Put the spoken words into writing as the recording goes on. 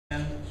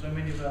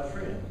of our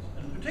friends.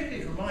 And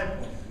particularly from my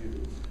point of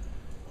view,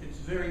 it's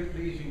very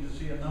pleasing to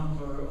see a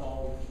number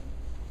of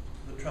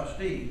the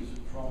trustees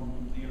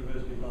from the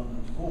University of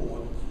London's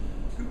board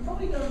who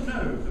probably don't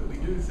know that we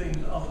do things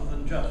other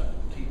than just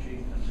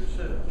teaching and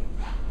research.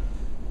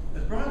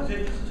 As Brian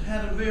said, this has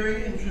had a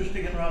very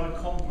interesting and rather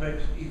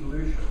complex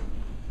evolution.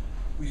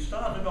 We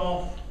started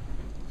off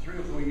 3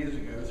 or 4 years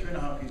ago,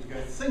 3.5 years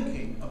ago,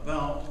 thinking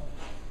about,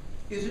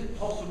 is it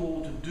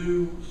possible to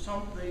do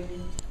something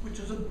which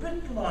is a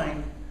bit like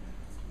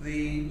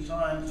the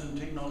science and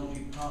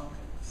technology park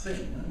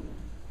thing,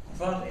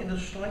 but in a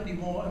slightly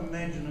more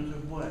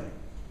imaginative way.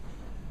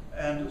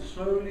 And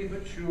slowly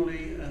but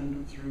surely,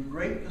 and through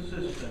great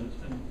persistence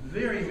and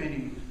very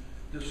many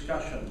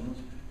discussions,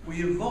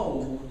 we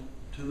evolved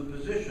to the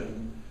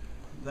position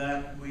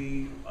that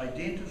we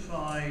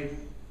identified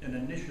an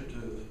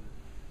initiative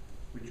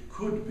which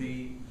could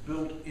be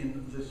built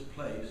in this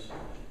place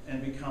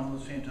and become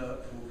the Centre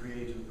for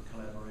Creative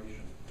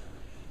Collaboration.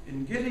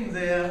 In getting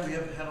there, we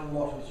have had a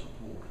lot of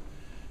support,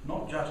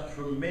 not just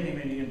from many,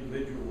 many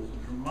individuals,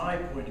 and from my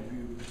point of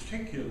view,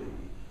 particularly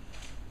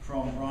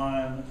from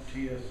Brian,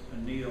 T.S.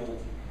 and Neil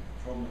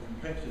from the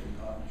Complexity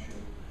Partnership,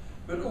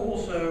 but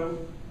also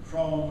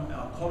from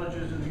our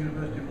colleges in the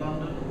University of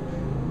London.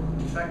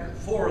 In fact,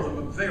 4 of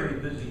them are very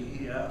busy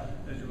here,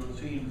 as you will have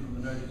seen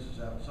from the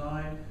notices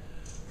outside,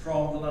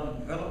 from the London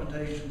Development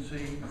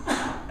Agency,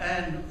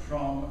 and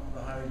from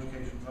the Higher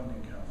Education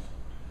Funding Council.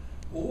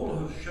 All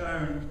have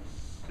shown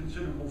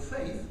considerable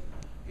faith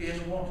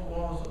in what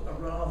was a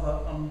rather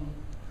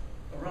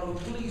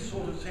woolly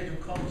sort of set of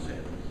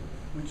concepts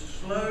which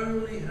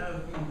slowly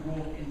have been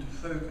brought into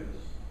focus.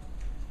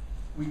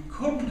 We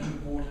couldn't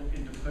have brought it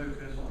into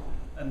focus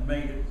and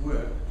made it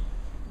work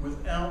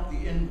without the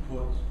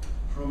inputs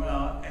from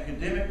our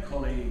academic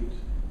colleagues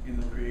in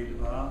the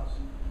creative arts,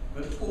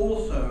 but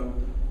also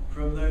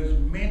from those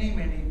many,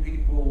 many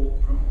people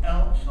from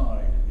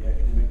outside the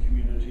academic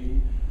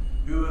community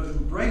who have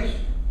embraced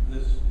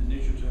this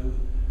initiative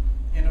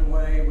in a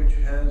way which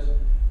has,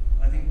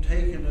 I think,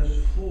 taken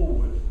us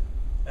forward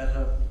at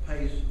a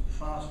pace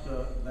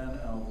faster than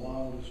our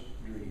wildest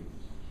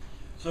dreams.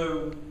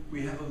 So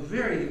we have a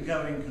very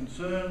going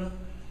concern.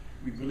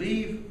 We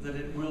believe that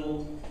it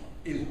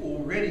is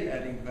already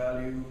adding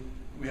value.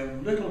 We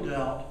have little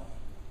doubt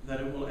that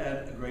it will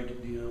add a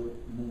great deal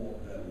more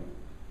value.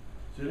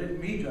 So let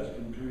me just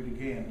conclude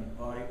again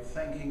by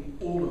thanking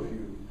all of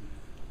you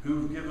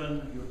who've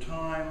given your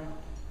time,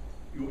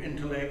 your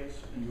intellects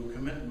and your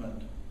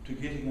commitment to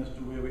getting us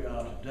to where we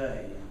are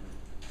today.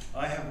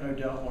 I have no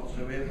doubt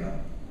whatsoever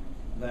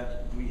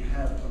that we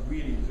have a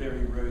really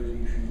very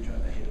rosy future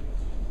ahead of us.